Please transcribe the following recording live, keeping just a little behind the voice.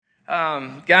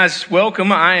Guys,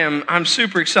 welcome. I'm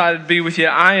super excited to be with you.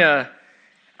 I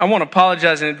want to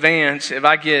apologize in advance if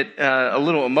I get a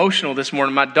little emotional this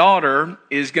morning. My daughter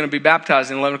is going to be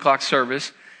baptized in 11 o'clock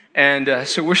service, and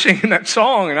so we're singing that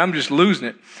song, and I'm just losing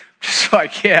it. Just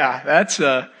like, yeah, that's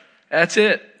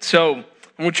it. So I'm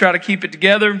going to try to keep it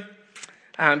together.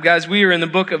 Guys, we are in the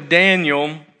book of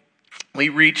Daniel. We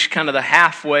reached kind of the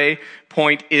halfway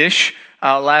point-ish.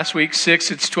 Last week,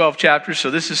 6, it's 12 chapters, so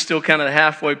this is still kind of the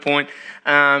halfway point.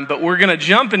 But we're going to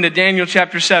jump into Daniel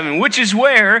chapter 7, which is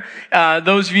where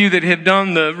those of you that have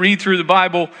done the Read Through the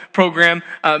Bible program,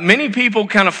 many people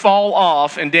kind of fall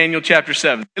off in Daniel chapter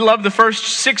 7. They love the first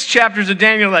 6 chapters of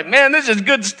Daniel, like, man, this is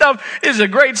good stuff. This is a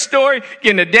great story.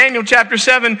 Get into Daniel chapter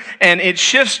 7, and it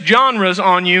shifts genres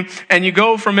on you, and you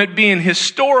go from it being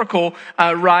historical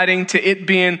writing to it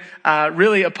being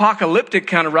really apocalyptic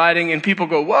kind of writing, and people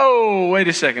go, whoa, wait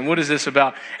a second, what is this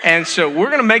about? And so we're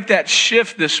going to make that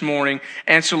shift this morning.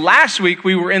 And so last week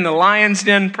we were in the lion's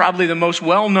den, probably the most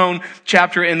well-known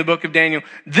chapter in the book of Daniel.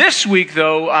 This week,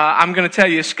 though, I'm going to tell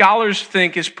you, scholars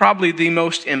think is probably the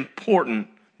most important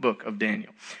book of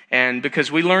Daniel. And because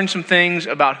we learned some things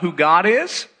about who God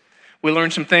is, we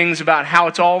learned some things about how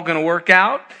it's all going to work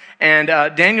out. And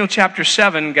Daniel chapter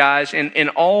 7, guys, in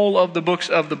all of the books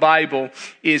of the Bible,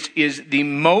 is the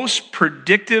most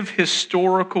predictive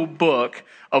historical book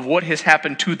of what has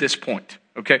happened to this point.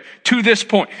 Okay, to this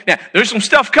point. Now, there's some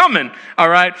stuff coming, all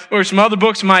right, or some other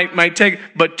books might take,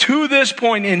 but to this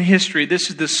point in history, this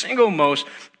is the single most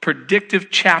predictive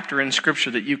chapter in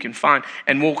Scripture that you can find,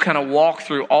 and we'll kind of walk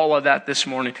through all of that this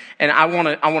morning. And I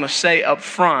want to say up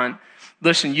front,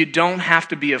 listen, you don't have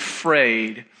to be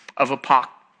afraid of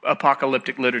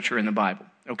apocalyptic literature in the Bible.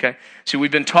 Okay, so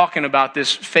we've been talking about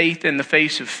this faith in the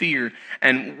face of fear,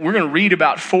 and we're going to read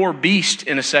about 4 beasts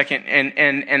in a second,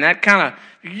 and that kind of,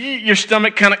 your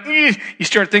stomach kind of, you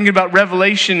start thinking about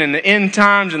Revelation and the end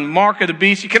times and the mark of the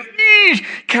beast. You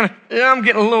kind of, I'm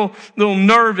getting a little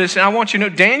nervous, and I want you to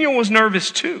know, Daniel was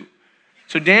nervous too.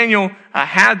 So Daniel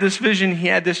had this vision, he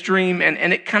had this dream,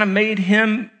 and it kind of made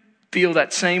him feel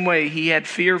that same way. He had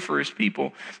fear for his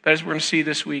people. But as we're going to see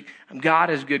this week, God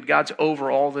is good. God's over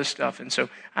all this stuff. And so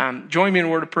join me in a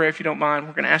word of prayer if you don't mind.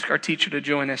 We're going to ask our teacher to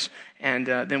join us, and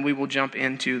then we will jump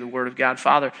into the word of God.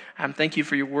 Father, thank you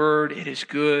for your word. It is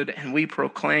good, and we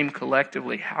proclaim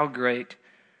collectively how great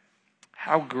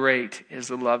is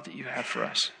the love that you have for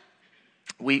us.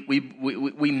 We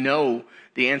know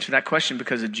the answer to that question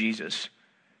because of Jesus.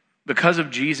 Because of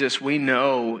Jesus, we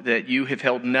know that you have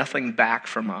held nothing back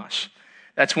from us.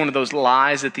 That's one of those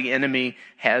lies that the enemy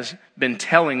has been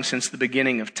telling since the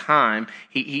beginning of time.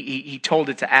 He told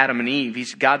it to Adam and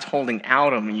Eve. God's holding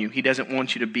out on you. He doesn't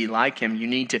want you to be like him. You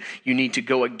need to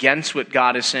go against what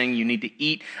God is saying. You need to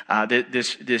eat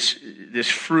this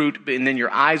fruit, and then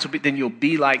your eyes will be. Then you'll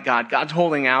be like God. God's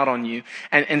holding out on you.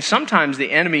 And sometimes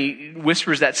the enemy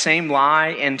whispers that same lie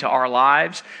into our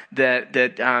lives that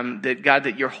God,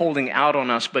 that you're holding out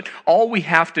on us. But all we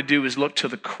have to do is look to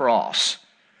the cross.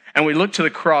 And we look to the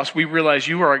cross, we realize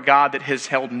you are a God that has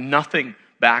held nothing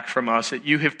back from us, that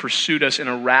you have pursued us in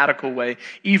a radical way,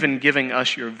 even giving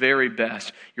us your very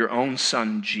best, your own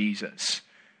Son, Jesus.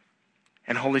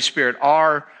 And Holy Spirit,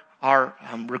 our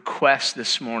request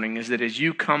this morning is that as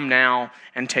you come now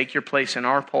and take your place in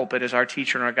our pulpit as our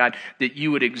teacher and our guide, that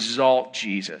you would exalt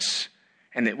Jesus,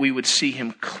 and that we would see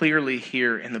him clearly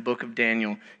here in the book of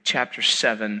Daniel, chapter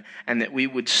 7, and that we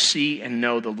would see and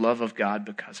know the love of God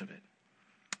because of it.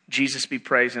 Jesus be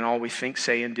praised in all we think,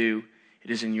 say, and do. It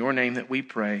is in your name that we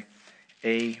pray.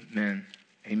 Amen.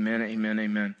 Amen, amen,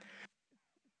 amen.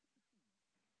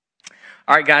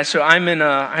 All right, guys, so I'm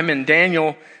in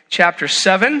Daniel chapter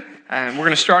 7. And we're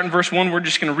going to start in verse 1. We're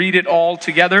just going to read it all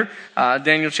together.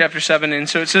 Daniel chapter 7. And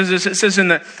so it says this. It says, in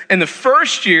the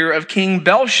first year of King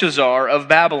Belshazzar of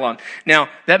Babylon. Now,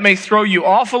 that may throw you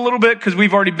off a little bit because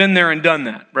we've already been there and done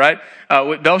that, right?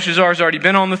 Belshazzar's already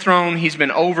been on the throne. He's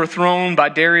been overthrown by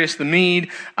Darius the Mede.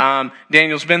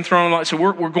 Daniel's been thrown. So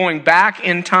we're going back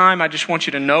in time. I just want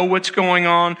you to know what's going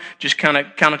on. Just kind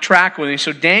of track with me.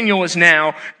 So Daniel is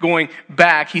now going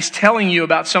back. He's telling you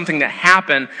about something that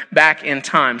happened back in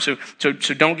time. So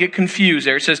don't get confused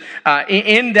there. It says,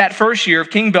 in that first year of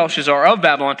King Belshazzar of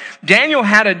Babylon, Daniel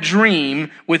had a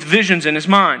dream with visions in his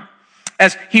mind.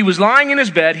 As he was lying in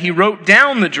his bed, he wrote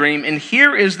down the dream, and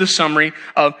here is the summary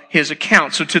of his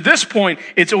account. So to this point,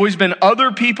 it's always been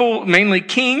other people, mainly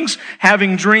kings,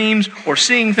 having dreams or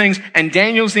seeing things, and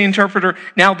Daniel's the interpreter.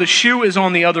 Now the shoe is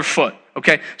on the other foot.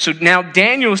 Okay, so now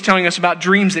Daniel is telling us about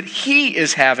dreams that he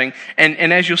is having,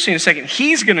 and as you'll see in a second,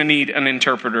 he's going to need an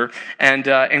interpreter, and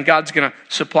God's going to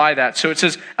supply that. So it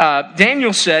says,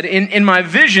 Daniel said, in my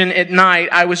vision at night,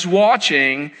 I was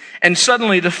watching, and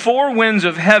suddenly the four winds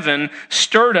of heaven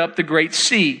stirred up the great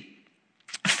sea.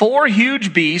 Four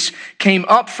huge beasts came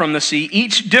up from the sea,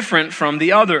 each different from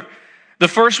the other. The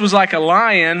first was like a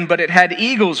lion, but it had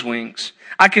eagle's wings.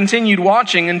 I continued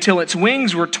watching until its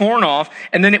wings were torn off,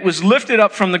 and then it was lifted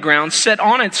up from the ground, set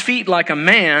on its feet like a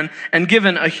man, and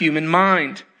given a human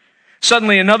mind.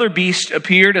 Suddenly another beast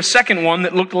appeared, a second one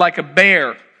that looked like a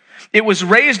bear. It was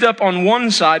raised up on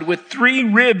one side with 3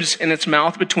 ribs in its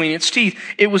mouth between its teeth.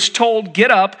 It was told,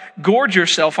 "Get up, gorge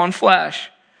yourself on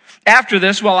flesh." After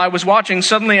this, while I was watching,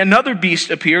 suddenly another beast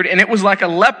appeared, and it was like a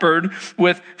leopard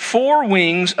with 4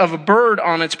 wings of a bird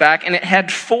on its back, and it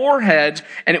had 4 heads,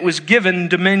 and it was given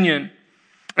dominion.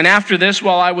 And after this,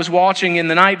 while I was watching in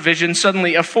the night vision,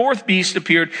 suddenly a 4th beast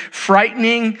appeared,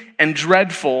 frightening and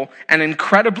dreadful and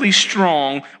incredibly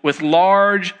strong, with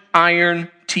large iron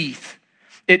teeth.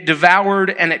 It devoured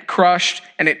and it crushed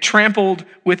and it trampled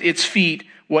with its feet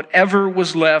whatever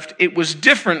was left. It was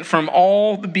different from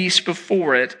all the beasts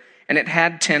before it, and it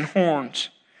had 10 horns.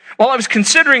 While I was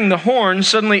considering the horns,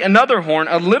 suddenly another horn,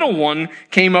 a little one,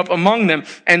 came up among them,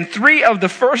 and 3 of the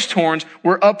first horns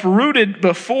were uprooted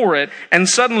before it, and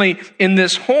suddenly in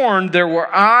this horn there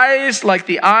were eyes like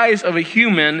the eyes of a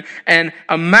human, and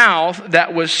a mouth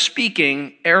that was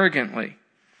speaking arrogantly.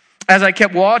 As I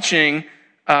kept watching,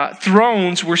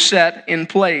 thrones were set in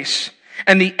place,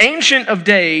 and the Ancient of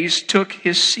Days took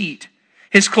his seat.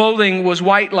 His clothing was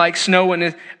white like snow,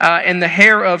 and the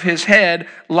hair of his head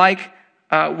like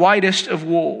whitest of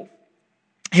wool.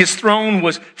 His throne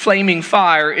was flaming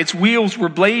fire. Its wheels were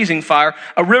blazing fire.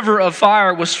 A river of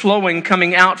fire was flowing,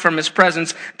 coming out from his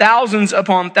presence. Thousands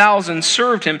upon thousands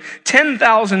served him.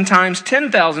 10,000 times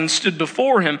 10,000 stood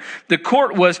before him. The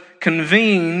court was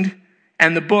convened,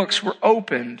 and the books were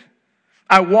opened.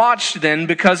 I watched then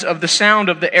because of the sound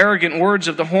of the arrogant words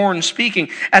of the horn speaking.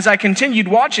 As I continued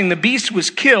watching, the beast was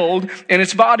killed and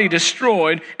its body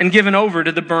destroyed and given over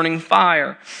to the burning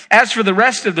fire. As for the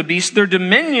rest of the beasts, their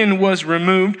dominion was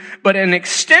removed, but an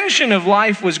extension of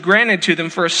life was granted to them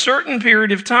for a certain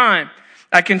period of time.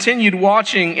 I continued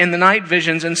watching in the night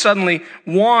visions, and suddenly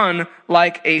one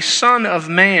like a son of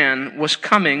man was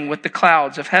coming with the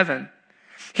clouds of heaven.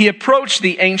 He approached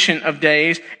the Ancient of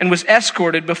Days and was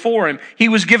escorted before him. He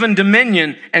was given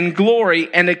dominion and glory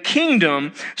and a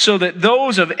kingdom so that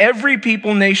those of every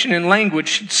people, nation, and language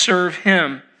should serve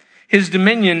him. His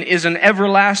dominion is an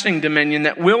everlasting dominion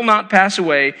that will not pass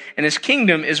away, and his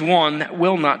kingdom is one that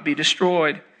will not be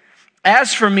destroyed.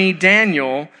 As for me,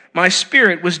 Daniel, my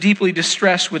spirit was deeply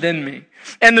distressed within me,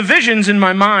 and the visions in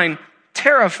my mind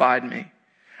terrified me.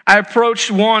 I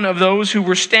approached one of those who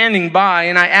were standing by,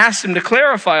 and I asked him to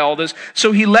clarify all this.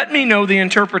 So he let me know the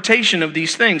interpretation of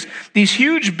these things. These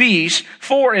huge beasts,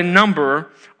 4 in number,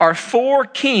 are 4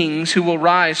 kings who will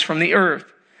rise from the earth.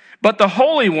 But the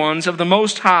holy ones of the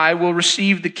Most High will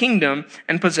receive the kingdom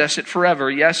and possess it forever.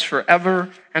 Yes, forever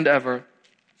and ever.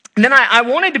 And then I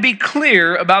wanted to be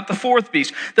clear about the 4th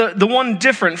beast, the one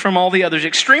different from all the others,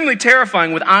 extremely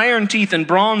terrifying with iron teeth and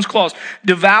bronze claws,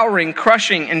 devouring,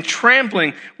 crushing, and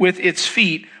trampling with its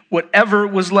feet whatever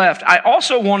was left. I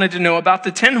also wanted to know about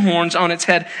the 10 horns on its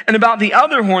head and about the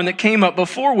other horn that came up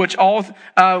before which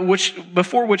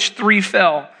 3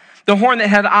 fell. The horn that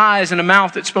had eyes and a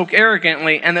mouth that spoke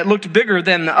arrogantly and that looked bigger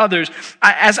than the others.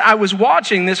 As I was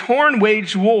watching, this horn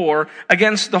waged war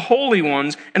against the holy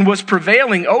ones and was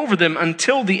prevailing over them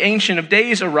until the Ancient of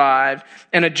Days arrived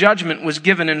and a judgment was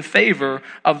given in favor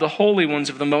of the holy ones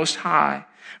of the Most High.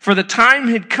 For the time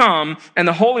had come, and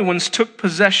the holy ones took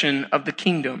possession of the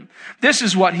kingdom. This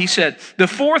is what he said. The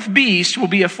 4th beast will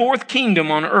be a 4th kingdom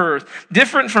on earth,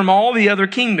 different from all the other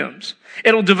kingdoms.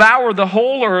 It'll devour the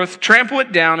whole earth, trample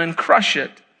it down, and crush it.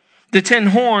 The 10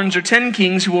 horns are 10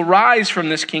 kings who will rise from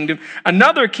this kingdom.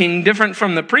 Another king, different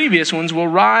from the previous ones, will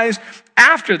rise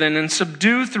after them and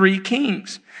subdue 3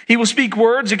 kings. He will speak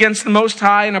words against the Most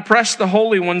High and oppress the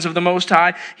holy ones of the Most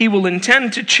High. He will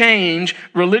intend to change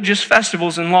religious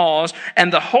festivals and laws,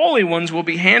 and the holy ones will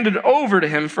be handed over to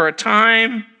him for a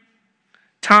time,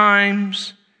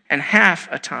 times, and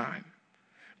half a time.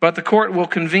 But the court will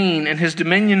convene, and his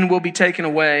dominion will be taken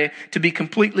away to be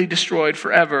completely destroyed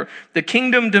forever. The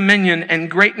kingdom, dominion,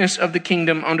 and greatness of the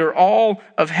kingdom under all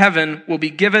of heaven will be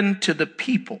given to the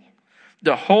people,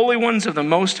 the holy ones of the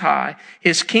Most High.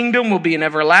 His kingdom will be an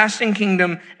everlasting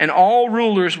kingdom, and all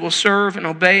rulers will serve and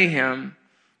obey him.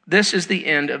 This is the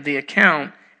end of the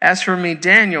account As for me,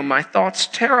 Daniel, my thoughts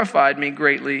terrified me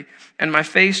greatly, and my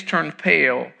face turned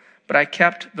pale, but I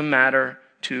kept the matter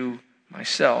to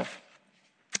myself.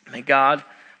 May God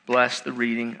bless the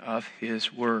reading of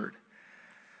his word.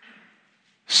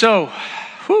 So,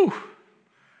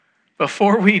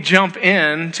 before we jump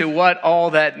into what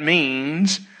all that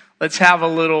means, let's have a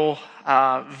little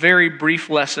very brief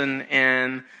lesson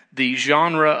in the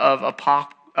genre of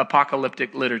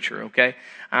apocalyptic literature, okay?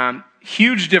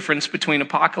 Huge difference between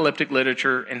apocalyptic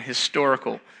literature and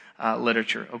historical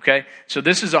literature, okay? So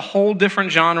this is a whole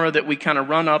different genre that we kind of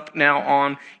run up now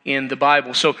on in the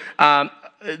Bible. So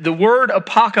the word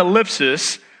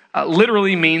apocalypsis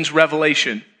literally means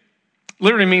revelation.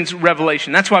 Literally means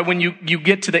revelation. That's why when you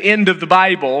get to the end of the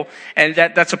Bible, and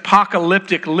that's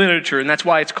apocalyptic literature, and that's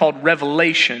why it's called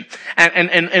Revelation.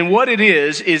 And what it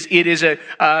is it is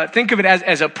think of it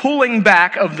as a pulling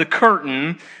back of the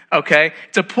curtain, okay?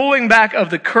 It's a pulling back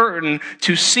of the curtain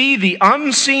to see the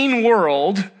unseen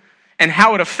world and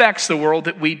how it affects the world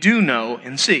that we do know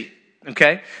and see.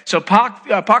 Okay, so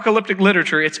apocalyptic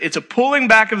literature, it's a pulling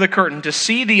back of the curtain to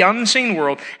see the unseen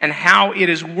world and how it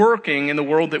is working in the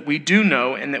world that we do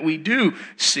know and that we do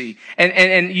see.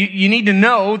 And you need to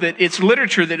know that it's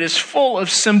literature that is full of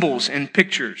symbols and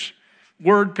pictures,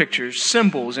 word pictures,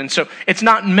 symbols. And so it's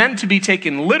not meant to be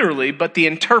taken literally, but the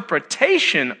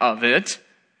interpretation of it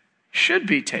should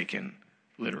be taken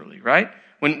literally, right?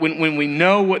 When we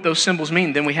know what those symbols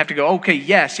mean, then we have to go, okay,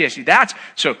 yes, that's,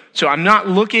 so I'm not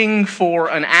looking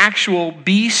for an actual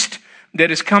beast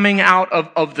that is coming out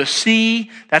of the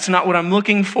sea. That's not what I'm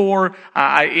looking for.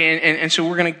 And so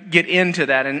we're going to get into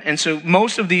that. And so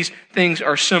most of these things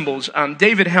are symbols.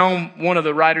 David Helm, one of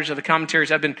the writers of the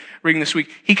commentaries I've been reading this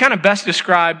week, he kind of best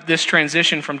described this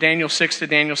transition from Daniel 6 to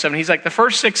Daniel 7. He's like, the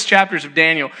first 6 chapters of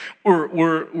Daniel,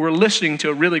 we're listening to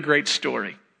a really great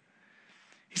story.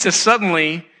 He says,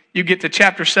 suddenly you get to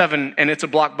chapter 7 and it's a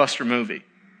blockbuster movie.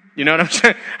 You know what I'm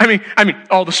saying? I mean,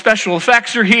 all the special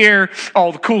effects are here.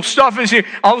 All the cool stuff is here.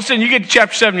 All of a sudden you get to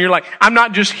chapter 7 and you're like, I'm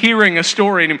not just hearing a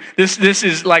story anymore. This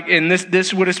is like, and this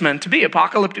is what it's meant to be.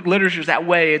 Apocalyptic literature is that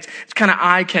way. It's kind of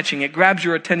eye-catching. It grabs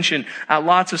your attention.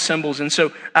 Lots of symbols. And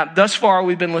so thus far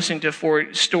we've been listening to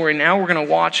a story. Now we're going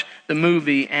to watch the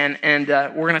movie and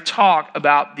we're going to talk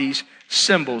about these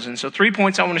symbols. And so 3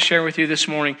 points I want to share with you this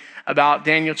morning about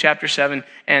Daniel chapter 7.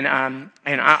 And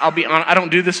I'll be on, I don't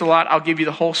do this a lot. I'll give you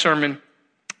the whole sermon,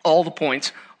 all the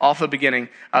points off the beginning.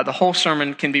 The whole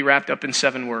sermon can be wrapped up in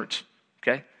 7 words.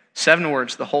 Okay? 7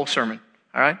 words, the whole sermon.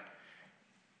 All right?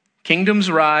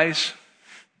 Kingdoms rise.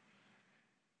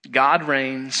 God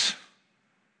reigns.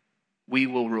 We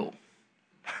will rule.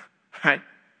 Right?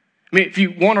 I mean, if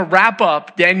you want to wrap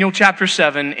up Daniel chapter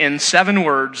 7 in 7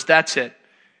 words, that's it.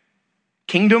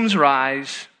 Kingdoms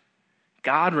rise,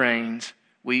 God reigns,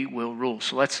 we will rule.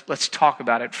 So let's talk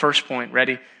about it. First point,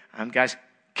 ready? Guys,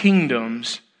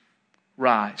 kingdoms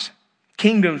rise.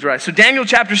 Kingdoms rise. So Daniel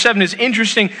chapter 7 is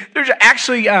interesting. There's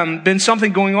actually been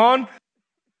something going on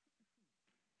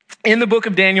in the book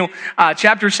of Daniel,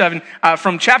 chapter 7,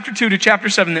 from chapter 2 to chapter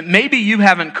 7 that maybe you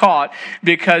haven't caught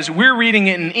because we're reading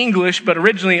it in English, but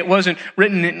originally it wasn't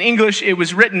written in English. It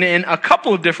was written in a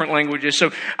couple of different languages.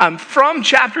 So from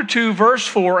chapter 2, verse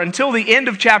 4 until the end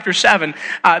of chapter 7,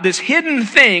 this hidden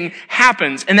thing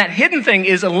happens. And that hidden thing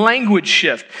is a language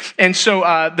shift. And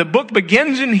so the book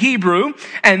begins in Hebrew,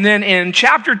 and then in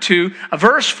chapter 2,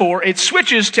 verse 4, it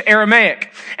switches to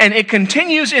Aramaic. And it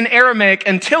continues in Aramaic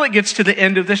until it gets to the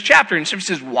end of this chapter. And so he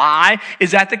says, why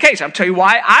is that the case? I'll tell you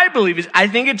why I believe is. I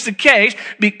think it's the case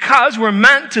because we're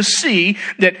meant to see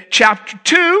that chapter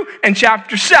 2 and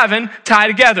chapter 7 tie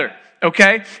together.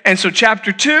 Okay? And so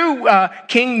chapter 2,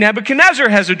 King Nebuchadnezzar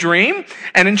has a dream.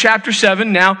 And in chapter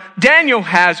 7, now Daniel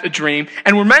has a dream.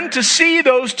 And we're meant to see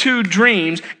those 2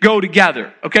 dreams go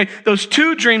together. Okay? Those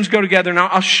 2 dreams go together. Now,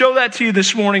 I'll show that to you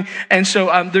this morning. And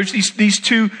so there's these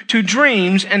two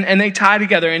dreams, and they tie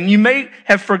together. And you may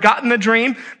have forgotten the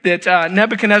dream that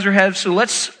Nebuchadnezzar had. So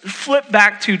let's flip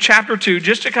back to chapter 2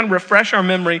 just to kind of refresh our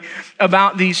memory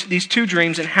about these 2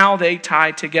 dreams and how they tie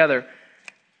together.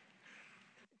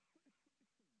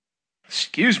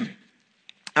 Excuse me.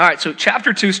 All right, so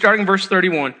chapter 2, starting verse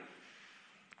 31.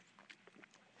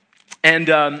 And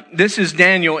this is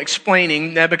Daniel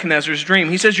explaining Nebuchadnezzar's dream.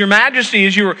 He says, Your Majesty,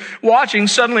 as you were watching,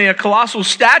 suddenly a colossal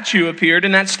statue appeared,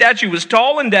 and that statue was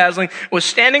tall and dazzling, was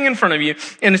standing in front of you,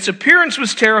 and its appearance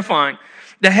was terrifying.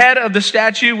 The head of the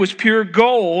statue was pure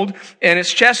gold, and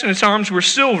its chest and its arms were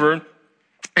silver,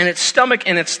 And its stomach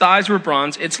and its thighs were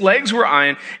bronze. Its legs were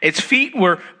iron. Its feet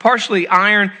were partially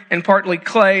iron and partly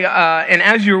clay. And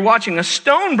as you were watching, a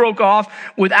stone broke off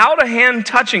without a hand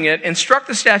touching it and struck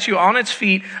the statue on its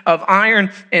feet of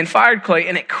iron and fired clay,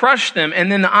 and it crushed them.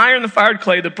 And then the iron, the fired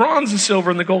clay, the bronze, the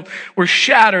silver, and the gold were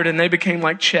shattered, and they became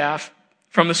like chaff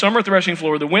from the summer threshing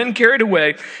floor. The wind carried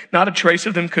away. Not a trace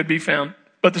of them could be found.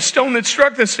 But the stone that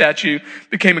struck the statue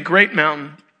became a great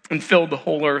mountain and filled the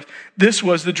whole earth. This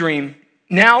was the dream.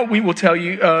 Now we will tell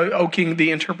you, O king,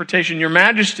 the interpretation. Your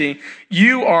majesty,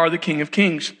 you are the King of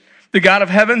kings. The God of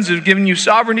heavens has given you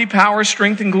sovereignty, power,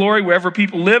 strength, and glory wherever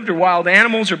people lived, or wild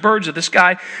animals, or birds of the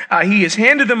sky. He has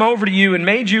handed them over to you and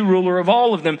made you ruler of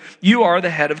all of them. You are the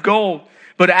head of gold.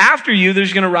 But after you,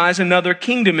 there's going to rise another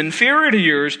kingdom inferior to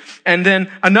yours, and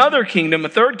then another kingdom, a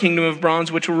third kingdom of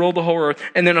bronze, which will rule the whole earth.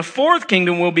 And then a fourth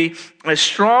kingdom will be as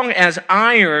strong as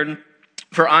iron,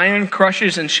 for iron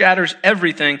crushes and shatters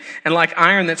everything, and like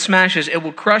iron that smashes, it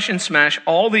will crush and smash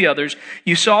all the others.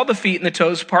 You saw the feet and the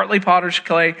toes, partly potter's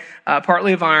clay,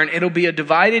 partly of iron. It'll be a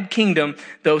divided kingdom,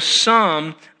 though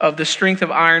some of the strength of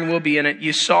iron will be in it.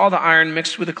 You saw the iron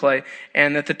mixed with the clay,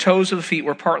 and that the toes of the feet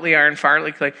were partly iron,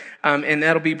 partly clay, and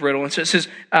that'll be brittle. And so it says,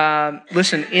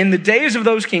 listen, in the days of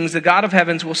those kings, the God of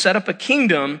heavens will set up a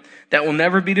kingdom that will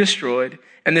never be destroyed,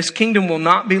 and this kingdom will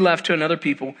not be left to another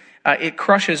people. It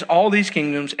crushes all these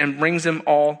kingdoms and brings them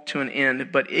all to an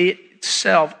end, but it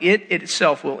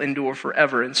itself will endure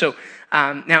forever. And so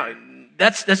now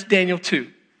that's Daniel 2.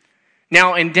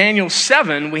 Now in Daniel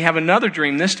 7, we have another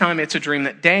dream. This time it's a dream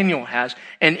that Daniel has,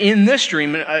 and in this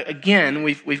dream again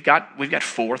we've got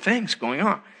four things going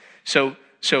on. So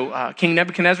King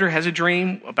Nebuchadnezzar has a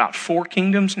dream about four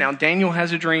kingdoms. Now Daniel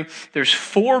has a dream. There's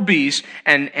four beasts,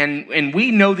 and we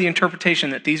know the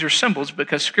interpretation that these are symbols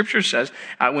because Scripture says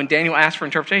when Daniel asked for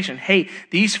interpretation, hey,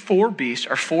 these four beasts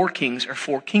are four kings or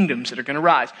four kingdoms that are going to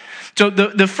rise. So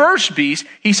the first beast,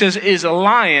 he says, is a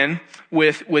lion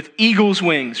with eagle's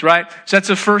wings, right? So that's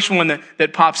the first one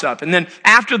that pops up. And then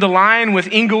after the lion with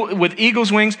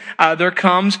eagle's wings, there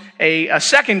comes a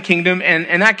second kingdom,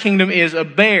 and that kingdom is a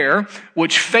bear,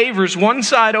 which favors one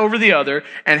side over the other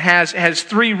and has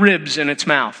three ribs in its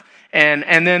mouth.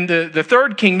 And then the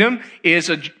third kingdom is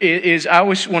I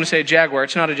always want to say a jaguar.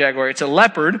 It's not a jaguar. It's a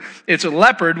leopard. It's a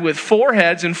leopard with four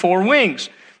heads and four wings.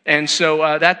 And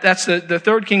so that's the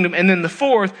third kingdom. And then the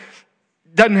fourth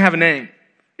doesn't have a name.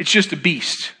 It's just a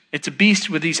beast. It's a beast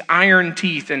with these iron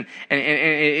teeth, and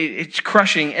it's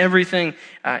crushing everything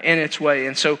in its way.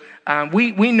 And so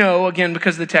we know, again,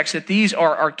 because of the text, that these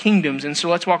are our kingdoms. And so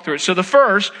let's walk through it. So the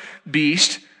first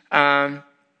beast, that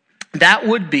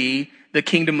would be the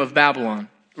kingdom of Babylon,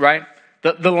 right?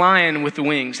 The lion with the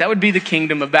wings. That would be the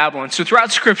kingdom of Babylon. So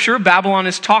throughout Scripture, Babylon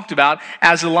is talked about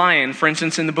as a lion. For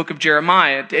instance, in the book of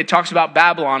Jeremiah, it talks about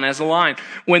Babylon as a lion.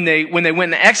 When they went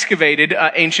and excavated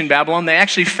ancient Babylon, they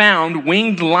actually found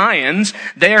winged lions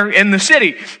there in the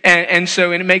city. And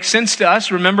so it makes sense to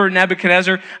us. Remember,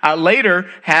 Nebuchadnezzar later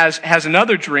has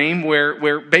another dream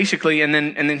where basically, and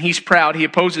then he's proud. He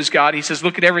opposes God. He says,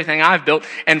 look at everything I've built.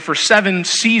 And for 7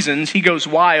 seasons, he goes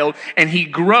wild and he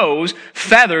grows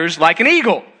feathers like an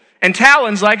eagle and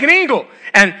talons like an eagle.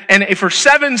 And for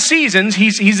 7 seasons,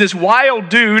 he's this wild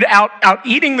dude out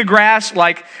eating the grass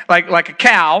like a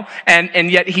cow, and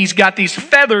yet he's got these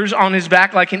feathers on his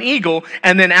back like an eagle.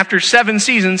 And then after 7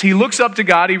 seasons, he looks up to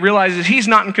God. He realizes he's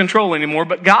not in control anymore,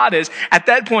 but God is. At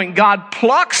that point, God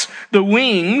plucks the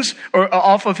wings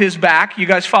off of his back. You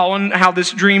guys following how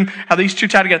these two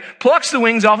tie together? Plucks the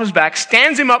wings off his back,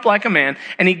 stands him up like a man,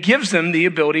 and he gives them the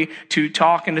ability to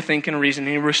talk and to think and reason.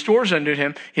 And he restores unto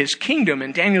him his kingdom.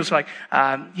 And Daniel's like,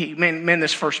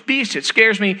 this first beast, it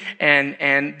scares me.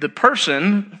 And the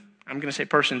person, I'm going to say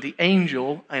person, the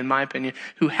angel, in my opinion,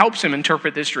 who helps him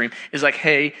interpret this dream is like,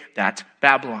 hey, that's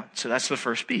Babylon. So that's the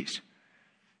first beast.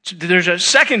 So there's a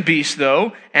second beast,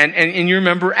 though, and you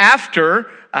remember after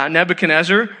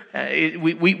Nebuchadnezzar,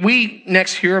 we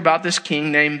next hear about this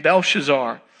king named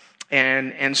Belshazzar.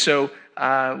 And so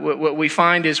what we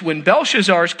find is when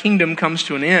Belshazzar's kingdom comes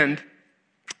to an end,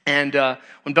 and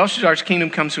when Belshazzar's kingdom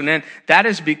comes to an end, that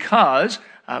is because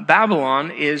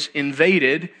Babylon is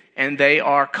invaded and they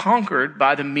are conquered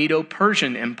by the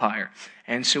Medo-Persian Empire.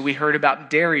 And so we heard about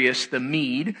Darius the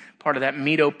Mede, part of that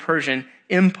Medo-Persian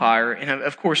Empire. And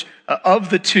of course, of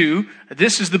the two,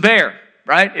 this is the bear,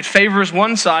 right? It favors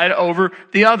one side over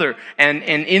the other. And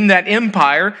in that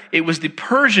empire, it was the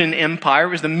Persian Empire, it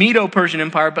was the Medo-Persian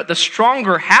Empire, but the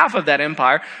stronger half of that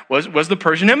empire was the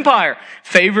Persian Empire,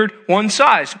 favored one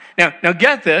side. Now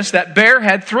get this, that bear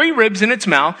had 3 ribs in its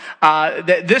mouth.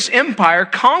 This empire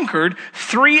conquered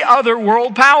 3 other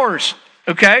world powers.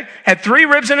 okay? Had 3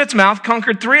 ribs in its mouth,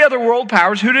 conquered 3 other world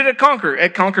powers. Who did it conquer?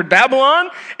 It conquered Babylon,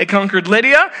 it conquered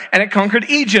Lydia, and it conquered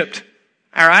Egypt,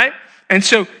 all right? And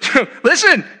so,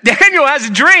 listen, Daniel has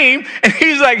a dream, and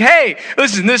he's like, hey,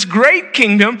 listen, this great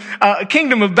kingdom,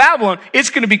 kingdom of Babylon, it's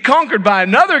going to be conquered by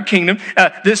another kingdom.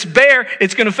 This bear,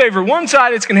 it's going to favor one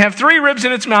side, it's going to have 3 ribs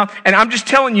in its mouth, and I'm just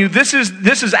telling you, this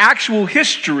is actual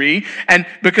history, and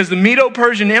because the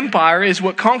Medo-Persian Empire is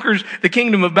what conquers the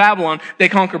kingdom of Babylon. They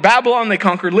conquer Babylon, they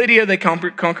conquer Lydia, they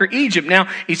conquer Egypt. Now,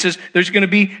 he says there's going to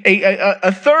be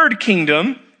a third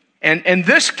kingdom. And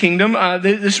this kingdom,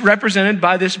 this is represented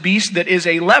by this beast that is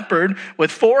a leopard with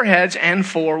 4 heads and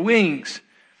 4 wings.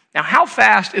 Now, how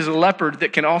fast is a leopard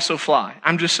that can also fly?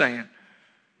 I'm just saying.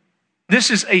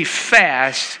 This is a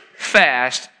fast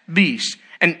beast.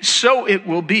 And so it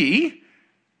will be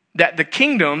that the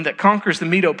kingdom that conquers the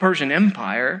Medo-Persian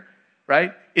Empire,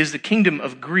 right, is the kingdom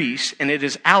of Greece. And it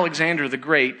is Alexander the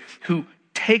Great who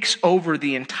takes over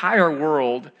the entire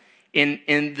world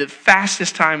in the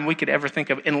fastest time we could ever think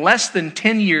of. In less than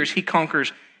 10 years, he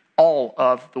conquers all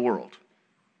of the world.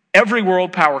 Every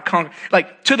world power conquers.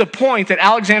 Like, to the point that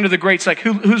Alexander the Great's like,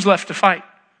 who's left to fight?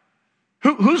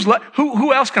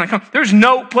 Who else can I conquer? There's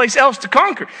no place else to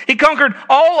conquer. He conquered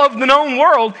all of the known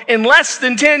world in less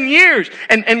than 10 years.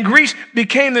 And Greece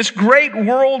became this great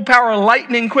world power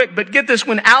lightning quick. But get this,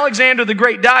 when Alexander the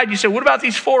Great died, you say, what about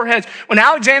these 4 heads? When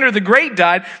Alexander the Great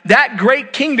died, that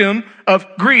great kingdom of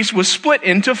Greece was split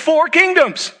into 4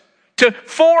 kingdoms, to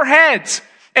 4 heads.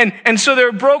 And so they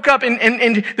broke up,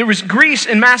 and there was Greece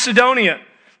and Macedonia.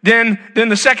 Then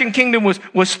the second kingdom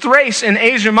was Thrace and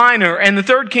Asia Minor, and the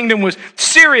third kingdom was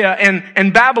Syria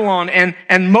and Babylon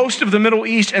and most of the Middle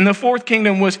East, and the fourth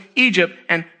kingdom was Egypt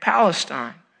and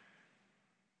Palestine.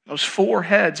 Those 4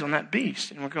 heads on that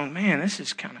beast. And we're going, man, this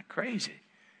is kind of crazy.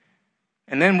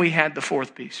 And then we had the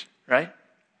 4th beast, right?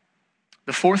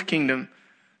 The 4th kingdom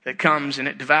that comes and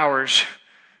it devours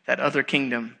that other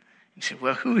kingdom. You say,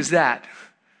 well, who is that?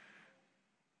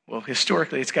 Well,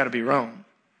 historically, it's got to be Rome.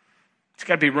 It's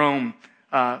got to be Rome.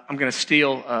 I'm going to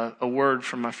steal a word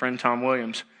from my friend Tom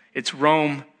Williams. It's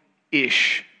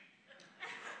Rome-ish.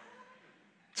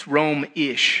 It's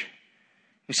Rome-ish.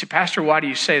 You say, Pastor, why do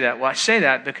you say that? Well, I say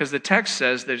that because the text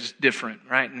says there's different,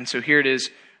 right? And so here it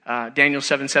is, Daniel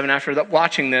 7:7. After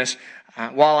watching this,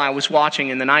 while I was watching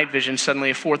in the night vision,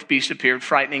 suddenly a 4th beast appeared,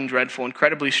 frightening, dreadful,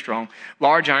 incredibly strong,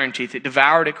 large iron teeth. It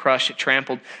devoured, it crushed, it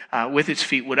trampled with its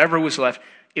feet whatever was left.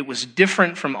 It was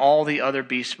different from all the other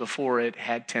beasts before it.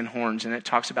 Had 10 horns. And it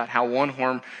talks about how one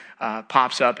horn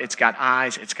pops up. It's got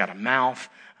eyes. It's got a mouth.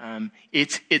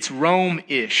 It's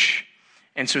Rome-ish.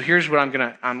 And so here's what I'm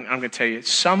gonna tell you.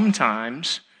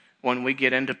 Sometimes when we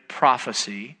get into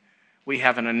prophecy, we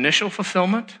have an initial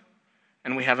fulfillment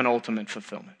and we have an ultimate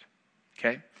fulfillment.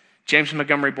 Okay? James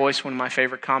Montgomery Boyce, one of my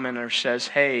favorite commenters, says,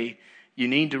 hey, you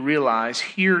need to realize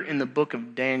here in the book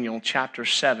of Daniel, chapter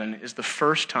 7, is the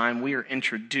first time we are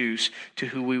introduced to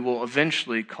who we will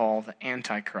eventually call the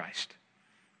Antichrist.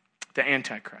 The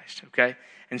Antichrist, okay?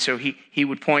 And so he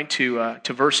would point to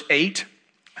verse 8,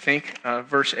 I think,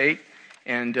 verse 8.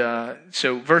 And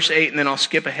so verse 8, and then I'll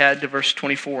skip ahead to verse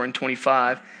 24 and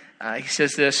 25. He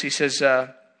says this, he says,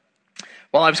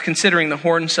 while I was considering the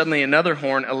horn, suddenly another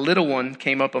horn, a little one,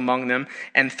 came up among them,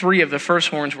 and 3 of the first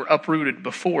horns were uprooted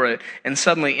before it. And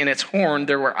suddenly in its horn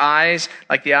there were eyes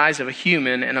like the eyes of a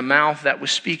human, and a mouth that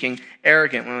was speaking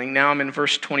arrogantly. Now I'm in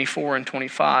verse 24 and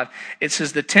 25. It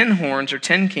says, the 10 horns are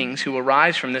 10 kings who will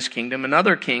rise from this kingdom.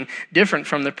 Another king, different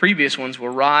from the previous ones, will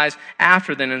rise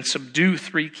after them and subdue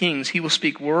 3 kings. He will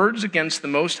speak words against the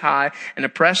Most High and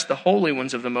oppress the holy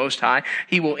ones of the Most High.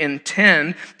 He will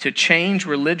intend to change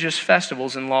religious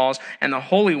festivals and laws, and the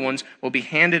holy ones will be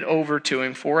handed over to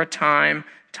him for a time,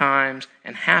 times,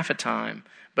 and half a time.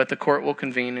 But the court will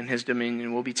convene, and his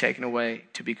dominion will be taken away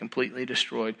to be completely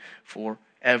destroyed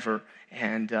forever.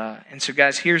 And so,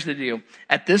 guys, here's the deal.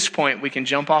 At this point, we can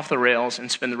jump off the rails and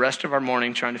spend the rest of our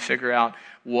morning trying to figure out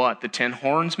what the 10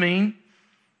 horns mean.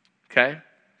 Okay?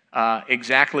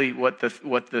 Exactly what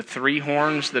the 3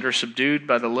 horns that are subdued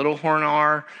by the little horn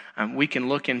are. We can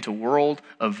look into world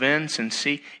events and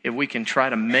see if we can try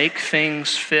to make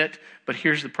things fit. But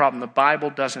here's the problem. The Bible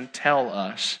doesn't tell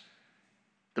us.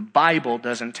 The Bible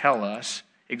doesn't tell us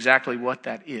exactly what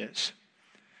that is.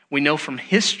 We know from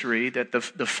history that the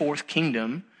 4th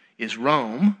kingdom is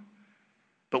Rome,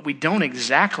 but we don't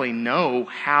exactly know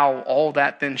how all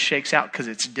that then shakes out because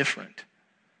it's different.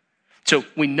 So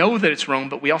we know that it's Rome,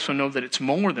 but we also know that it's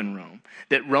more than Rome,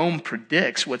 that Rome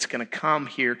predicts what's going to come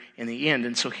here in the end.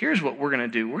 And so here's what we're going to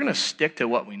do. We're going to stick to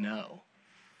what we know,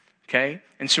 okay?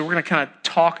 And so we're going to kind of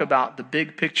talk about the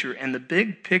big picture, and the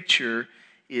big picture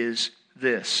is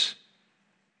this: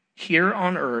 here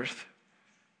on earth,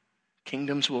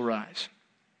 kingdoms will rise.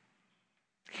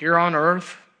 Here on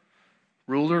earth,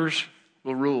 rulers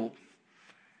will rule.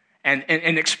 And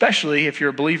especially if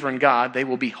you're a believer in God, they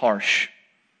will be harsh.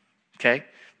 Okay?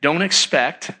 Don't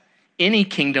expect any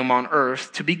kingdom on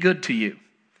earth to be good to you.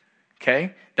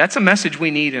 Okay? That's a message we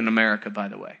need in America, by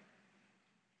the way.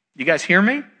 You guys hear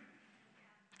me?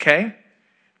 Okay?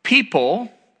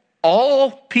 People,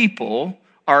 all people,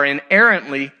 are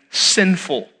inherently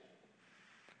sinful.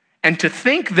 And to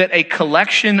think that a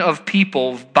collection of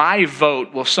people by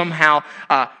vote will somehow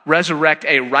resurrect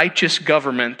a righteous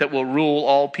government that will rule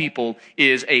all people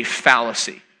is a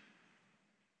fallacy.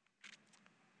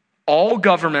 All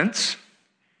governments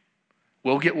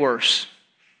will get worse.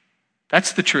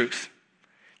 That's the truth.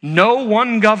 No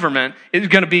one government is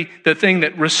going to be the thing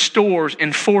that restores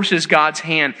and forces God's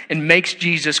hand and makes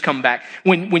Jesus come back.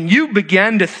 When you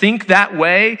begin to think that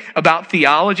way about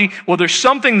theology, well, there's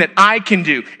something that I can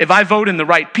do. If I vote in the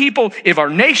right people, if our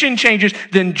nation changes,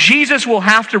 then Jesus will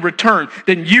have to return.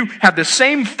 Then you have the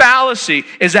same fallacy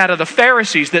as that of the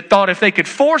Pharisees that thought if they could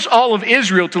force all of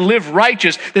Israel to live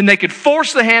righteous, then they could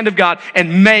force the hand of God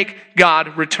and make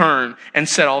God return and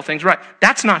set all things right.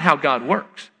 That's not how God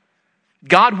works.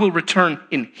 God will return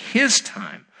in His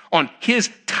time, on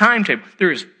His timetable. There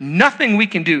is nothing we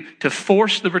can do to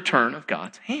force the return of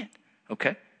God's hand,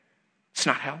 okay? It's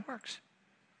not how it works.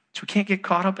 So we can't get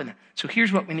caught up in that. So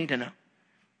here's what we need to know.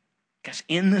 Guys,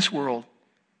 in this world,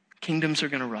 kingdoms are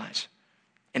going to rise.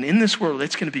 And in this world,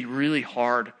 it's going to be really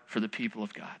hard for the people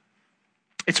of God.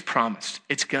 It's promised.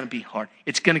 It's going to be hard.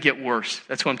 It's going to get worse.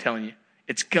 That's what I'm telling you.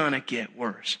 It's going to get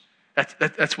worse.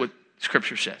 That's what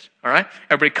Scripture says. All right?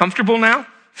 Everybody comfortable now?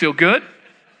 Feel good?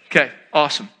 Okay,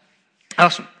 awesome.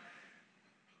 Awesome.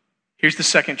 Here's the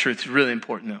second truth. It's really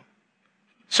important, though.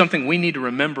 Something we need to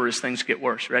remember as things get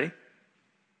worse. Ready?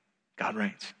 God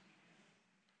reigns.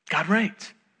 God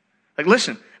reigns. Like,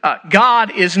 listen,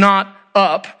 God is not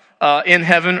up in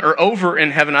heaven or over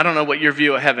in heaven. I don't know what your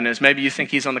view of heaven is. Maybe you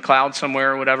think He's on the cloud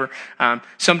somewhere or whatever.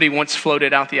 Somebody once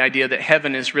floated out the idea that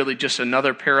heaven is really just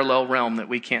another parallel realm that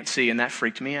we can't see, and that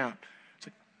freaked me out. It's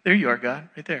like, there you are, God,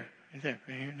 right there, right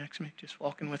here next to me, just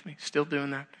walking with me, still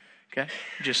doing that. Okay?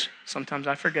 Just sometimes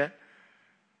I forget.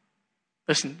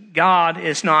 Listen, God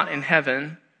is not in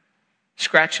heaven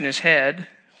scratching His head,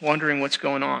 wondering what's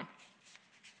going on.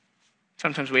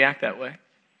 Sometimes we act that way,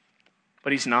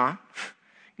 but He's not.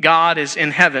 God is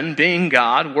in heaven, being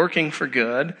God, working for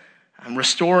good,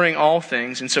 restoring all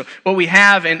things. And so what we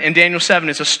have in Daniel 7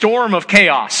 is a storm of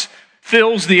chaos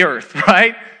fills the earth,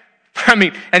 right? I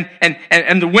mean,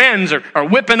 and the winds are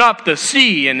whipping up the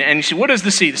sea. And you see, what is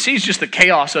the sea? The sea is just the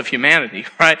chaos of humanity,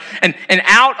 right? And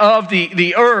out of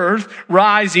the earth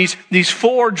rise these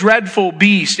four dreadful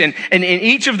beasts. And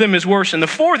each of them is worse. And the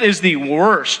fourth is the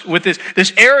worst, with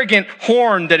this arrogant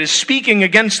horn that is speaking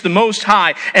against the Most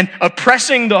High and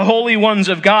oppressing the holy ones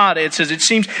of God. It says it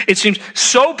seems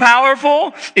so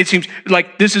powerful. It seems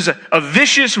like this is a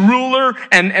vicious ruler,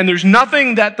 and there's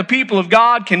nothing that the people of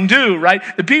God can do, right?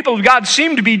 The people of God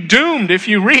seem to be doomed if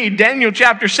you read Daniel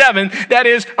chapter 7. That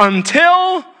is,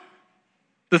 until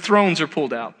the thrones are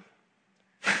pulled out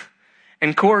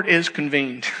and court is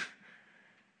convened.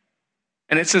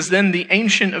 And it says, then the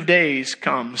Ancient of Days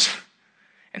comes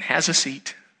and has a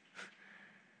seat.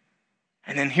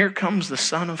 And then here comes the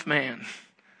Son of Man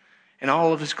in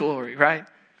all of His glory, right?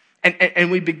 And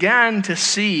we began to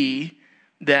see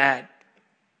that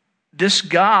this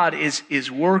God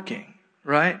is working,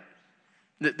 right?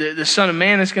 The Son of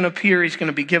Man is going to appear. He's going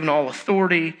to be given all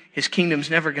authority. His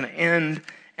kingdom's never going to end.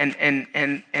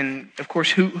 And of course,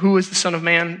 who is the Son of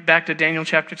Man? Back to Daniel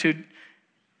chapter 2,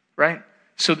 right?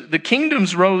 So the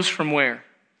kingdoms rose from where?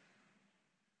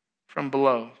 From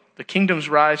below. The kingdoms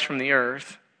rise from the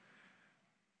earth.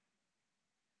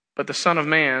 But the Son of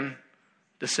Man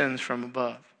descends from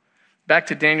above. Back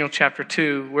to Daniel chapter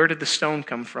 2, where did the stone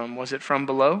come from? Was it from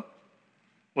below?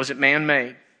 Was it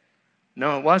man-made?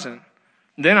 No, it wasn't.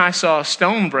 Then I saw a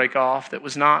stone break off that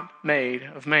was not made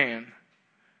of man.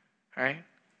 All right?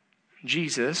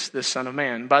 Jesus, the Son of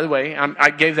Man. By the way,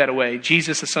 I gave that away.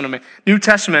 Jesus, the Son of Man. New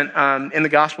Testament, in the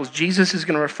Gospels, Jesus is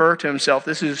going to refer to Himself.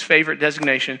 This is His favorite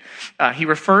designation. He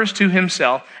refers to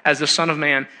Himself as the Son of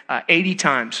Man 80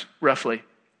 times, roughly,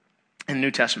 in the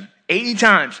New Testament. 80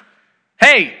 times.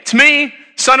 Hey, it's me,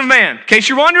 Son of Man. In case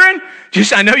you're wondering,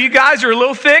 I know you guys are a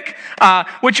little thick,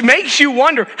 which makes you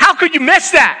wonder, how could you miss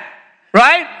that?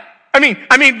 Right? I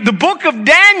mean, the book of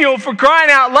Daniel, for crying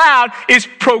out loud, is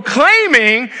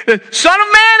proclaiming the Son of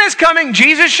Man is coming.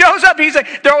 Jesus shows up.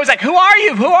 They're always like, who are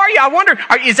you? Who are you? I wonder,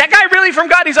 is that guy really from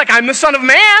God? He's like, I'm the Son of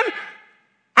Man.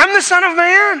 I'm the Son of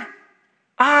Man.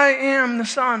 I am the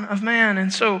Son of Man.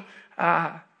 And so,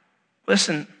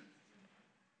 listen,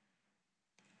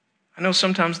 I know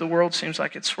sometimes the world seems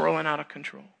like it's swirling out of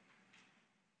control.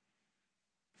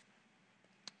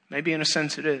 Maybe in a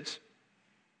sense it is.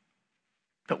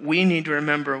 But we need to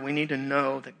remember, we need to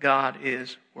know that God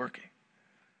is working.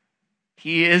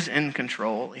 He is in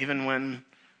control, even when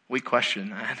we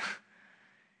question that.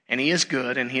 And He is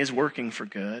good, and He is working for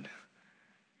good.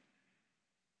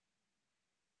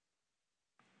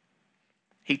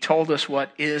 He told us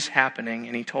what is happening,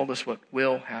 and He told us what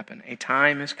will happen. A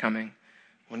time is coming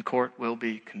when court will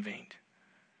be convened.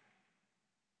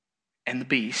 And the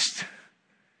beast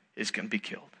is going to be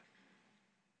killed.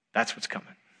 That's what's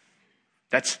coming.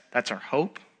 That's our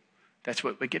hope. That's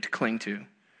what we get to cling to.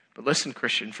 But listen,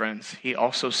 Christian friends, He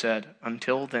also said,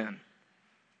 until then,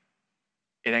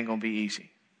 it ain't going to be easy.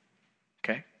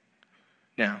 Okay?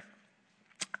 Now,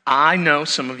 I know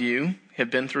some of you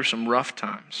have been through some rough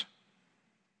times.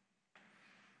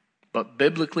 But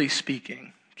biblically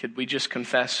speaking, could we just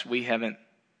confess we haven't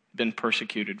been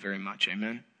persecuted very much?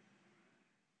 Amen?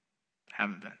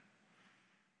 Haven't been.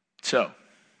 So,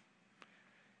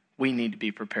 we need to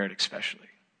be prepared especially.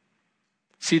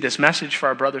 See, this message for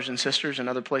our brothers and sisters in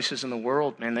other places in the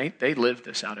world, man, they live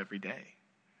this out every day.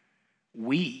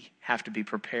 We have to be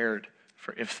prepared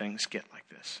for if things get like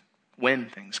this, when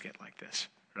things get like this,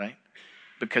 right?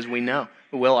 Because we know.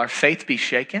 Will our faith be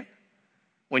shaken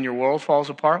when your world falls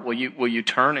apart? Will you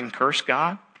turn and curse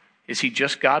God? Is He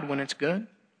just God when it's good?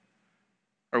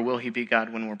 Or will He be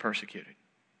God when we're persecuted?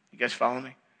 You guys follow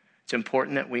me? It's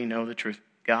important that we know the truth.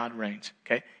 God reigns,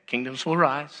 okay? Kingdoms will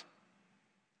rise.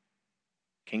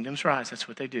 Kingdoms rise, that's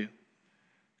what they do.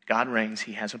 God reigns,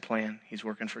 He has a plan, He's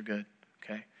working for good,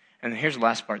 okay? And here's the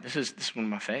last part. This is one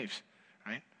of my faves,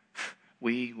 right?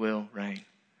 We will reign.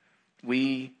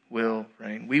 We will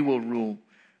reign. We will rule.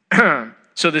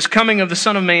 So this coming of the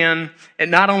Son of Man, it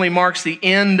not only marks the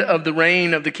end of the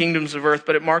reign of the kingdoms of earth,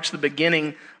 but it marks the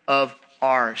beginning of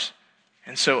ours.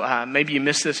 And so maybe you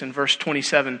missed this in verse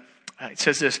 27. It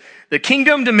says this, the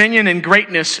kingdom, dominion, and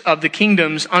greatness of the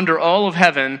kingdoms under all of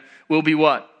heaven will be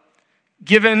what?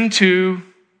 Given to,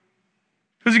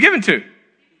 who's it given to?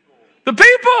 The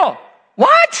people.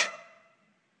 What?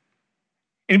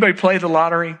 Anybody play the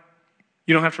lottery?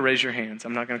 You don't have to raise your hands.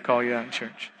 I'm not going to call you out in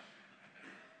church.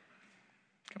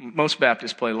 Most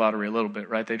Baptists play lottery a little bit,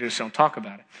 right? They just don't talk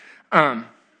about it.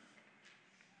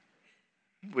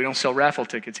 We don't sell raffle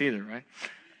tickets either, right?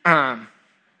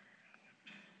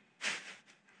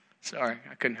 Sorry,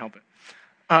 I couldn't help it.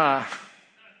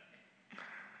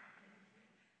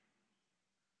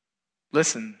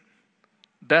 Listen,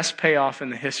 best payoff in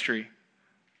the history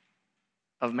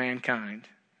of mankind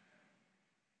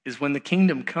is when the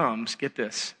kingdom comes, get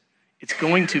this, it's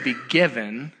going to be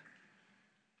given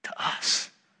to us.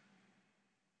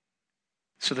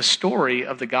 So the story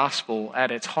of the gospel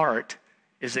at its heart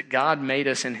is that God made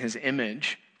us in His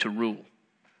image to rule,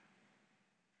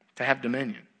 to have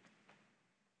dominion.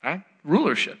 Right?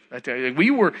 Rulership.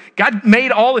 God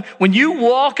made when you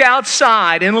walk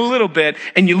outside in a little bit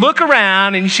and you look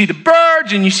around and you see the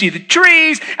birds and you see the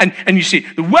trees and you see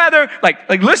the weather, like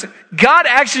listen, God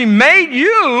actually made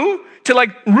you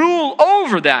to rule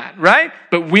over that, right?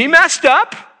 But we messed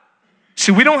up,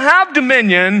 so we don't have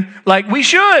dominion like we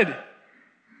should.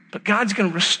 But God's going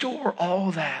to restore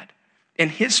all that. And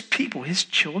His people, His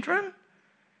children,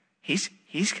 He's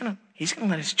going to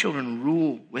let His children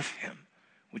rule with Him.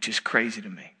 Which is crazy to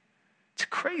me. It's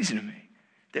crazy to me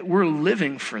that we're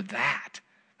living for that.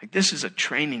 This is a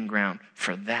training ground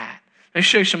for that. Let me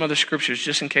show you some other scriptures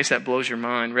just in case that blows your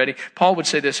mind. Ready? Paul would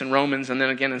say this in Romans and then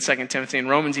again in 2 Timothy. In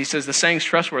Romans, he says, the saying's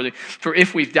trustworthy. For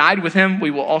if we've died with Him,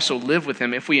 we will also live with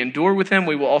Him. If we endure with Him,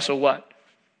 we will also what?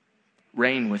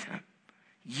 Reign with Him.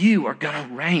 You are going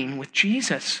to reign with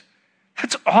Jesus.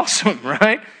 That's awesome,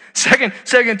 right?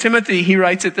 Second Timothy, he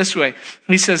writes it this way.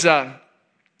 He says, I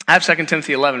have 2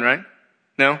 Timothy 11, right?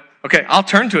 No? Okay, I'll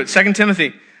turn to it. 2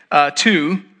 Timothy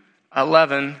 2:11.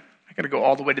 I got to go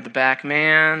all the way to the back.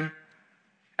 Man.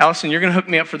 Allison, you're going to hook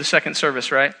me up for the second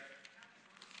service, right?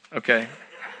 Okay.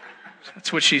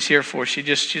 That's what she's here for.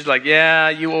 She's like, yeah,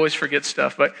 you always forget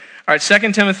stuff. But, all right,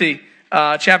 2 Timothy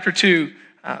chapter 2,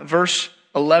 verse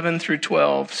 11 through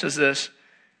 12 says this.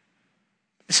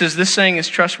 It says, this saying is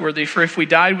trustworthy, for if we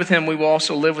died with Him, we will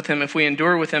also live with Him. If we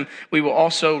endure with Him, we will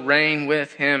also reign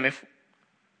with Him.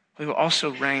 We will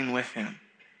also reign with Him,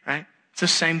 right? It's the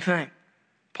same thing.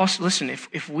 Paul said, listen,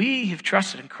 if we have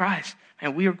trusted in Christ,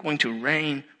 and we are going to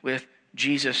reign with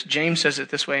Jesus. James says it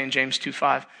this way in James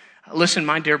 2:5. Listen,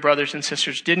 my dear brothers and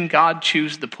sisters, didn't God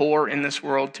choose the poor in this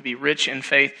world to be rich in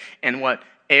faith and what?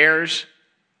 heirs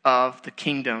of the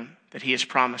kingdom that he has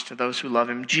promised to those who love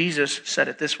him. Jesus said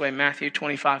it this way, Matthew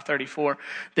 25:34.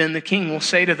 Then the king will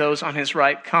say to those on his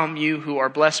right, come, you who are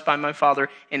blessed by my Father,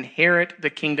 inherit the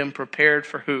kingdom prepared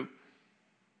for who?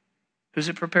 Who's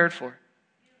it prepared for?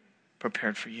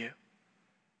 Prepared for you.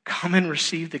 Come and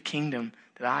receive the kingdom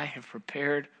that I have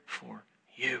prepared for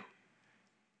you.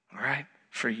 All right?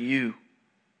 For you.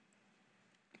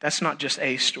 That's not just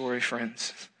a story,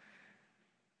 friends.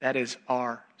 That is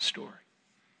our story,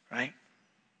 right?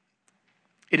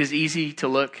 It is easy to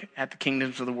look at the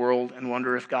kingdoms of the world and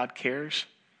wonder if God cares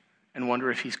and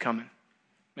wonder if he's coming.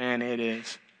 Man, it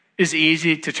is. It's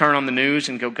easy to turn on the news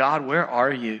and go, God, where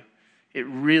are you? It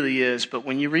really is. But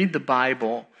when you read the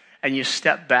Bible and you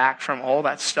step back from all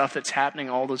that stuff that's happening,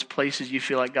 all those places you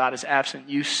feel like God is absent,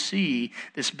 you see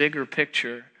this bigger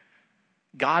picture.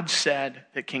 God said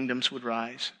that kingdoms would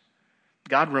rise.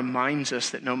 God reminds us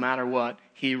that no matter what,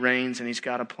 he reigns and he's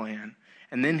got a plan.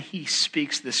 And then he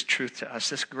speaks this truth to us,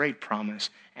 this great promise.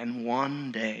 And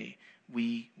one day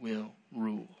we will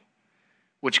rule.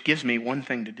 Which gives me one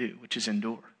thing to do, which is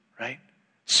endure, right?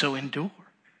 So endure.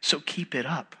 So keep it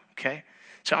up, okay?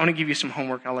 So I want to give you some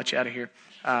homework. I'll let you out of here.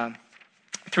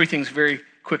 3 things very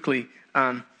quickly.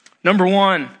 Number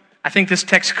 1, I think this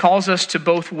text calls us to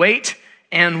both wait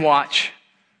and watch,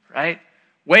 right?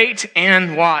 Wait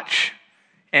and watch.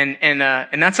 And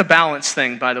that's a balance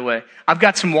thing, by the way. I've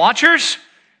got some watchers,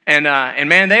 and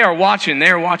man, they are watching. They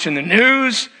are watching the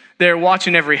news. They're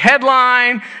watching every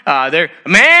headline.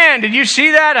 Man, did you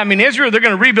see that? I mean, Israel, they're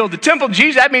going to rebuild the temple.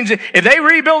 Jesus, that means if they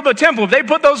rebuild the temple, if they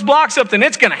put those blocks up, then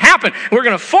it's going to happen. We're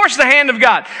going to force the hand of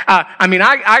God.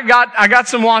 I got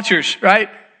some watchers, right?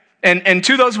 And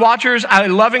to those watchers, I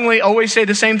lovingly always say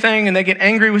the same thing, and they get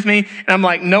angry with me. And I'm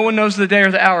like, no one knows the day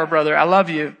or the hour, brother. I love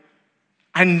you.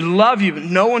 I love you, but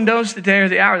no one knows the day or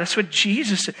the hour. That's what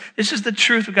Jesus said. This is the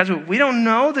truth of God's word. We don't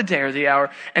know the day or the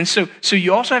hour. And so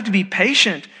you also have to be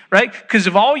patient, right? Because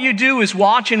if all you do is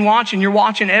watch and you're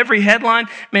watching every headline,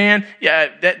 man, yeah,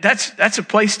 that's a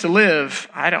place to live.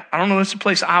 I don't know that's a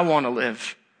place I want to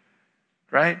live,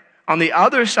 right? On the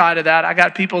other side of that, I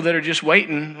got people that are just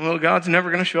waiting. Well, God's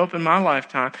never going to show up in my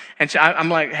lifetime. And so I'm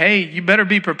like, hey, you better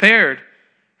be prepared.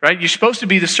 Right? You're supposed to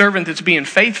be the servant that's being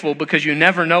faithful because you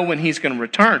never know when he's going to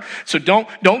return. So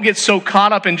don't get so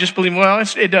caught up in just believing, well,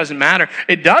 it doesn't matter.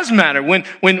 It does matter. When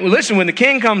the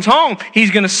king comes home,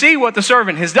 he's going to see what the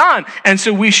servant has done. And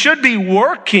so we should be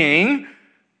working.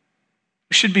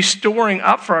 We should be storing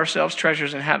up for ourselves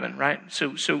treasures in heaven, right?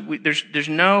 There's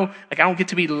no, I don't get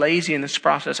to be lazy in this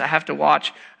process. I have to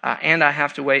watch and I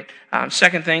have to wait.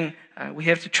 Second thing, we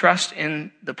have to trust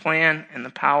in the plan and the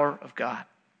power of God.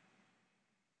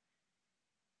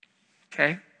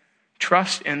 Okay?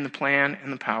 Trust in the plan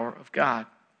and the power of God.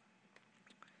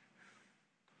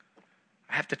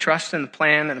 I have to trust in the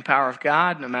plan and the power of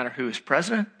God no matter who is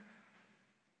president,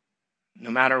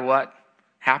 no matter what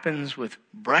happens with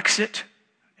Brexit,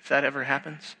 if that ever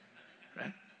happens.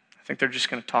 Right? I think they're just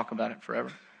going to talk about it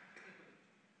forever.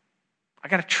 I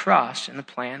got to trust in the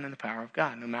plan and the power of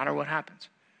God no matter what happens.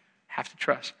 I have to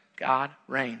trust. God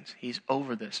reigns. He's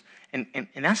over this. And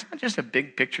that's not just a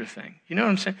big picture thing. You know what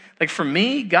I'm saying? Like for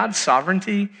me, God's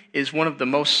sovereignty is one of the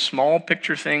most small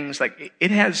picture things. Like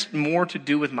it has more to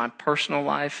do with my personal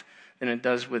life than it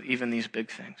does with even these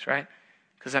big things, right?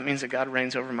 Because that means that God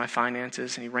reigns over my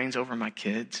finances and he reigns over my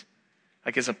kids.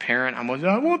 Like as a parent, I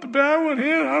want the bad one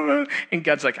here. And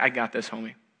God's like, I got this,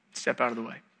 homie. Step out of the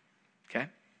way. Okay?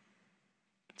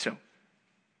 So,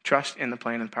 trust in the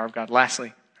plan and the power of God.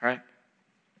 Lastly, all right?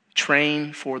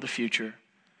 Train for the future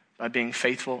by being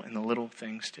faithful in the little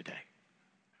things today.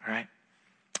 All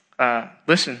right?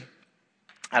 Listen,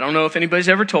 I don't know if anybody's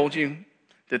ever told you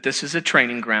that this is a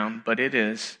training ground, but it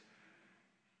is.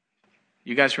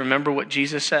 You guys remember what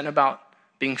Jesus said about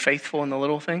being faithful in the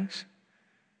little things?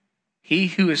 He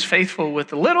who is faithful with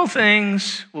the little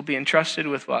things will be entrusted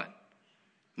with what?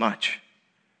 Much.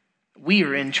 We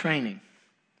are in training.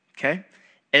 Okay?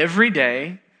 Every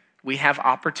day, we have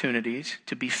opportunities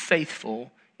to be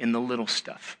faithful in the little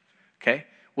stuff. Okay?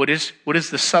 What is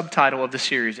the subtitle of the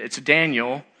series? It's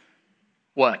Daniel,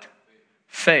 what?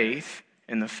 Faith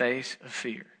in the face of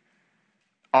fear.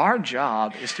 Our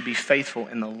job is to be faithful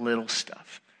in the little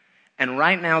stuff. And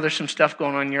right now there's some stuff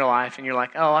going on in your life and you're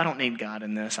like, oh, I don't need God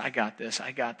in this. I got this.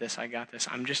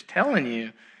 I'm just telling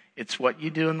you, it's what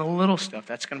you do in the little stuff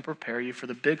that's going to prepare you for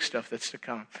the big stuff that's to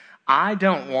come. I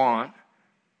don't want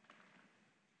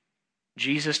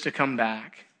Jesus to come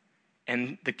back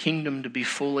and the kingdom to be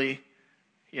fully,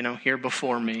 here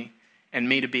before me and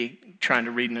me to be trying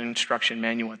to read an instruction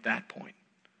manual at that point.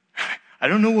 I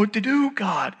don't know what to do,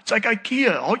 God. It's like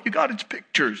IKEA. All you got is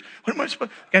pictures. What am I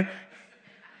supposed to... Okay.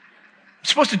 I'm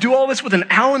supposed to do all this with an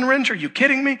Allen wrench? Are you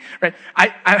kidding me? Right?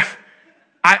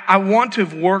 I want to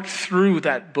have worked through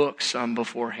that book some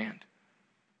beforehand.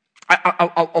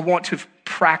 I want to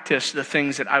practice the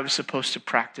things that I was supposed to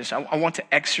practice. I want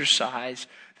to exercise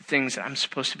the things that I'm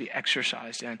supposed to be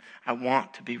exercised in. I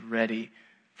want to be ready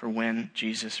for when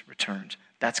Jesus returns.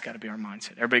 That's got to be our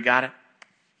mindset. Everybody got it?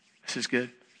 This is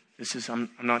good. This is, I'm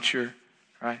not sure.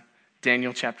 All right.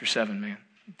 Daniel chapter 7, man.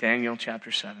 Daniel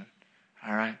chapter 7.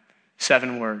 All right.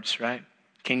 7 words, right?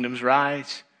 Kingdoms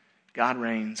rise. God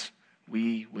reigns.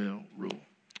 We will rule.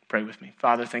 Pray with me.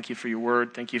 Father, thank you for your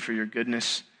word. Thank you for your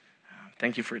goodness.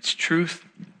 Thank you for its truth.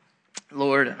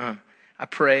 Lord, I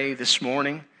pray this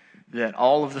morning that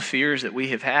all of the fears that we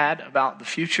have had about the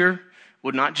future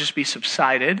would not just be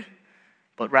subsided,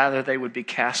 but rather they would be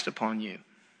cast upon you.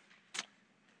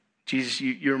 Jesus,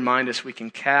 you remind us we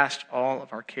can cast all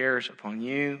of our cares upon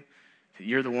you, that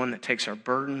you're the one that takes our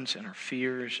burdens and our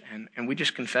fears. And we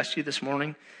just confess to you this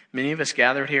morning, many of us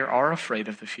gathered here are afraid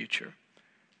of the future.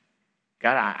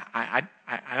 God,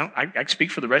 I speak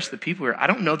for the rest of the people here. I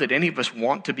don't know that any of us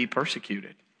want to be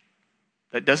persecuted.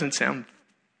 That doesn't sound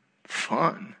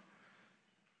fun.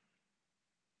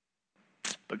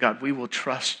 But God, we will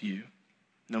trust you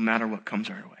no matter what comes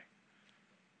our way.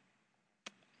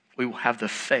 We will have the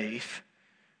faith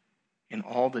in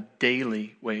all the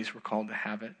daily ways we're called to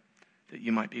have it, that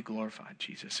you might be glorified,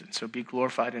 Jesus. And so be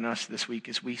glorified in us this week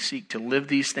as we seek to live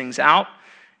these things out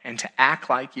and to act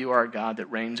like you are a God that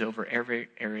reigns over every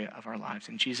area of our lives.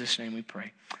 In Jesus' name we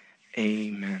pray.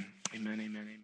 Amen. Amen, amen, amen.